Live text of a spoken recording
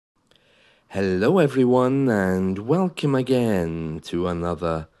Hello, everyone, and welcome again to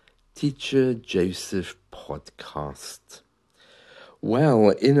another Teacher Joseph podcast. Well,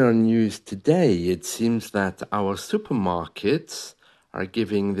 in our news today, it seems that our supermarkets are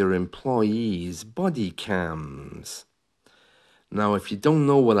giving their employees body cams. Now, if you don't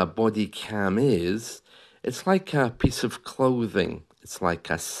know what a body cam is, it's like a piece of clothing. It's like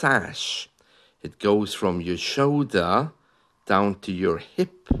a sash. It goes from your shoulder down to your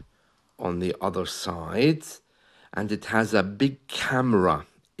hip on the other side, and it has a big camera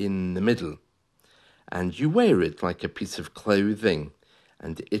in the middle, and you wear it like a piece of clothing,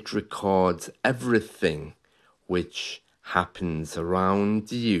 and it records everything which happens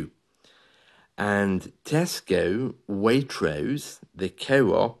around you. And Tesco, Waitrose, the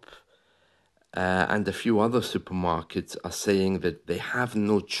Co-op, and a few other supermarkets are saying that they have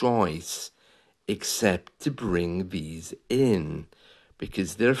no choice except to bring these in,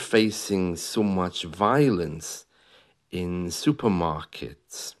 because they're facing so much violence in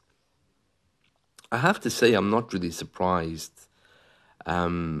supermarkets. I have to say, I'm not really surprised.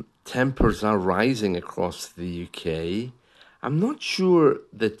 Tempers are rising across the UK. I'm not sure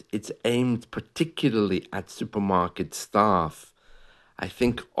that it's aimed particularly at supermarket staff. I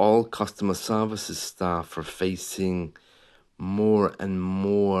think all customer services staff are facing more and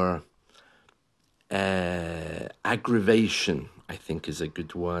more aggravation, I think is a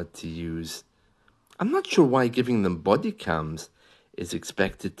good word to use. I'm not sure why giving them body cams is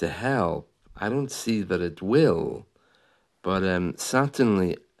expected to help. I don't see that it will. But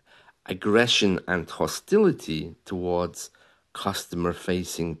certainly aggression and hostility towards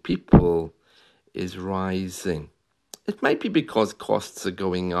customer-facing people is rising. It might be because costs are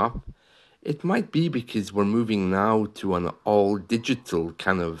going up. It might be because we're moving now to an all-digital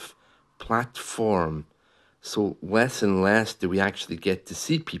kind of platform. So less and less do we actually get to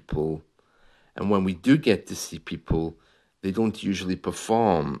see people. And when we do get to see people, they don't usually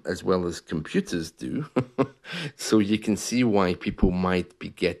perform as well as computers do. So you can see why people might be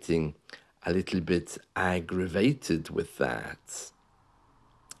getting a little bit aggravated with that.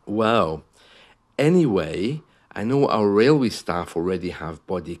 Well, anyway, I know our railway staff already have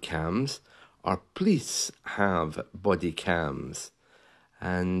body cams. Our police have body cams.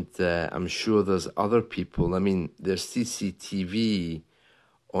 And I'm sure there's other people. I mean, there's CCTV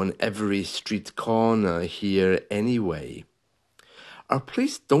on every street corner here anyway. Our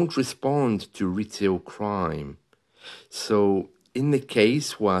police don't respond to retail crime. So in the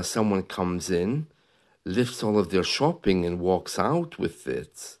case where someone comes in, lifts all of their shopping and walks out with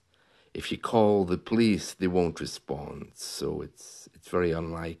it, if you call the police, they won't respond. So it's very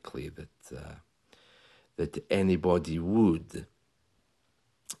unlikely that anybody would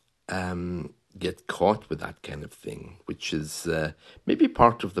get caught with that kind of thing, which is maybe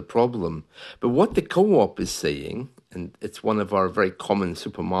part of the problem. But what the Co-op is saying, and it's one of our very common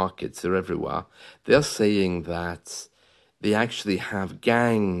supermarkets, they're everywhere, they're saying that they actually have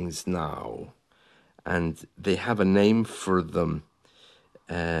gangs now, and they have a name for them,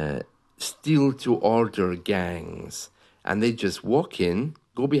 steal-to-order gangs. And they just walk in,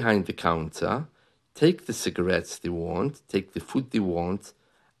 go behind the counter, take the cigarettes they want, take the food they want,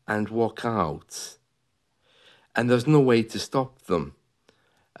 and walk out. And there's no way to stop them.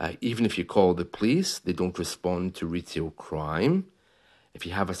 Even if you call the police, they don't respond to retail crime. If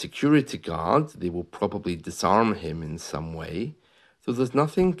you have a security guard, they will probably disarm him in some way. So there's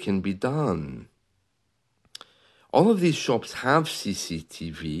nothing can be done. All of these shops have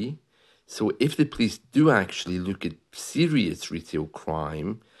CCTV. So if the police do actually look at serious retail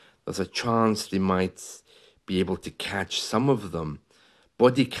crime, there's a chance they might be able to catch some of them.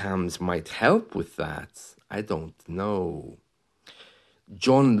 Body cams might help with that. I don't know.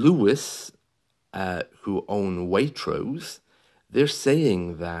 John Lewis, who own Waitrose, they're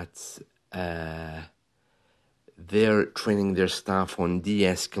saying that they're training their staff on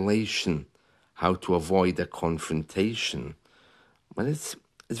de-escalation, how to avoid a confrontation. But it's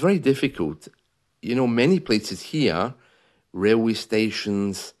very difficult. You know, many places here, railway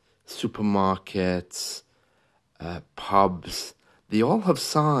stations, supermarkets, pubs, they all have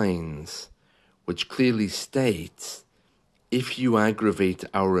signs which clearly state, if you aggravate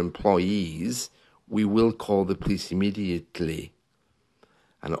our employees, we will call the police immediately.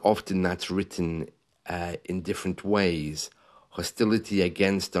 And often that's written in different ways. Hostility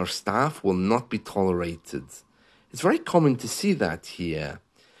against our staff will not be tolerated. It's very common to see that here.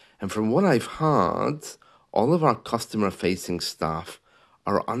 And from what I've heard, all of our customer-facing staff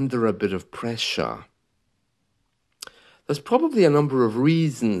are under a bit of pressure. There's probably a number of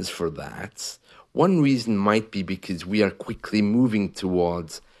reasons for that. One reason might be because we are quickly moving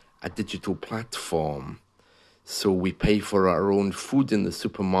towards a digital platform. So we pay for our own food in the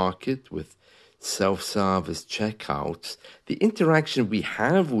supermarket with self-service checkouts. The interaction we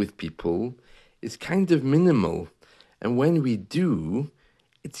have with people is kind of minimal. And when we do,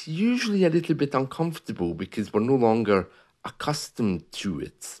 it's usually a little bit uncomfortable because we're no longer accustomed to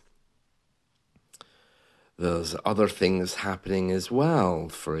it. There's other things happening as well.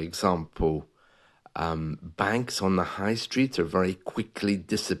 For example, banks on the high street are very quickly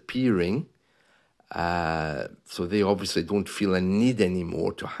disappearing. So they obviously don't feel a need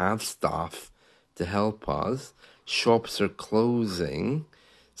anymore to have staff to help us. Shops are closing.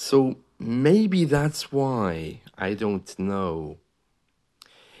 So maybe that's why. I don't know.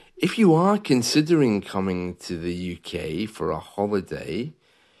 If you are considering coming to the UK for a holiday,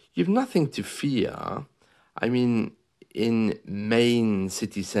 you've nothing to fear. I mean, in main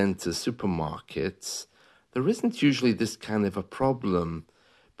city centre supermarkets, there isn't usually this kind of a problem.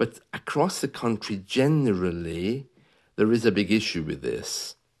 But across the country, generally, there is a big issue with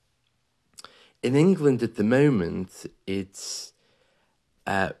this. In England at the moment, it's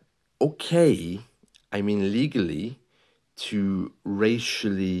okay, I mean legally, to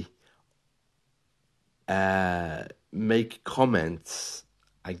racially make comments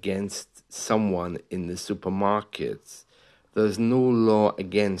against someone in the supermarket. There's no law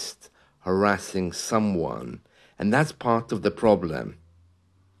against harassing someone, and that's part of the problem.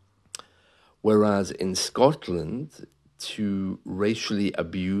 Whereas in Scotland, to racially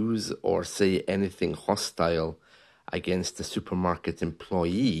abuse or say anything hostile against a supermarket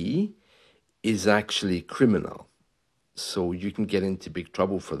employee is actually criminal. So you can get into big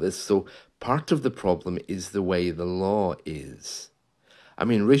trouble for this. So part of the problem is the way the law is. I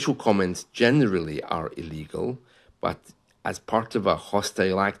mean, racial comments generally are illegal, but as part of a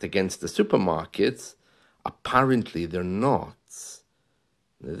hostile act against the supermarkets, apparently they're not.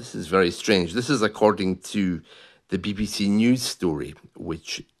 Now, this is very strange. This is according to the BBC News story,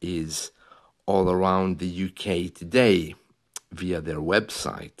 which is all around the UK today via their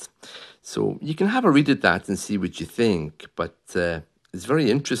website. So you can have a read at that and see what you think. But it's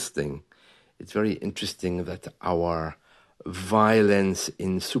very interesting. It's very interesting that our violence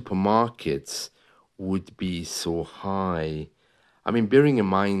in supermarkets would be so high. I mean, bearing in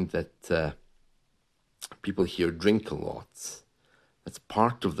mind that people here drink a lot. That's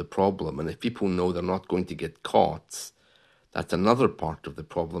part of the problem. And if people know they're not going to get caught, that's another part of the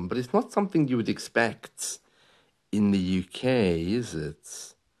problem. But it's not something you would expect in the UK, is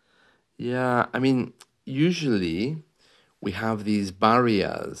it? Yeah, I mean, usually we have these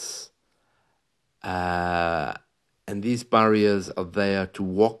barriers. And these barriers are there to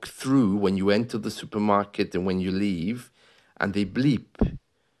walk through when you enter the supermarket and when you leave. And they bleep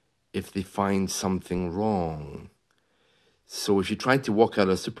if they find something wrong. So if you try to walk out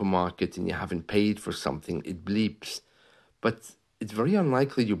of a supermarket and you haven't paid for something, it bleeps. But it's very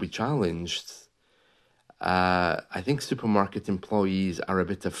unlikely you'll be challenged. I think supermarket employees are a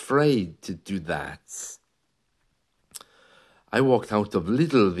bit afraid to do that. I walked out of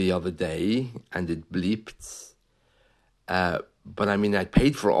Lidl the other day and it bleeped. But I mean, I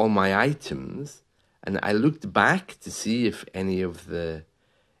paid for all my items and I looked back to see if any of the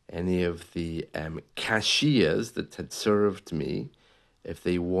cashiers that had served me, if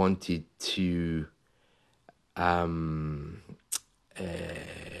they wanted to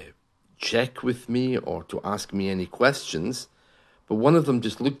check with me or to ask me any questions. But one of them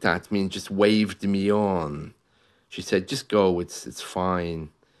just looked at me and just waved me on. She said, just go, it's fine.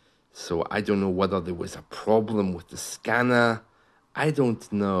 So I don't know whether there was a problem with the scanner. I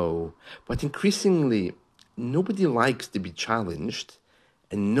don't know. But increasingly, nobody likes to be challenged.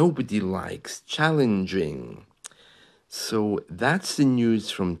 And nobody likes challenging. So that's the news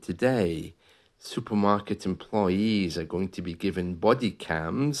from today. Supermarket employees are going to be given body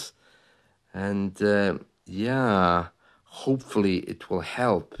cams. And hopefully it will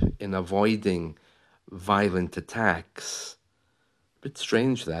help in avoiding violent attacks. A bit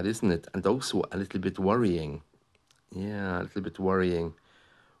strange that, isn't it? And also a little bit worrying. Yeah, a little bit worrying.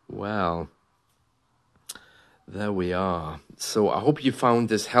 Well, there we are. So I hope you found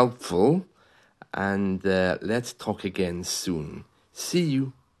this helpful, and let's talk again soon. See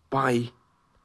you. Bye.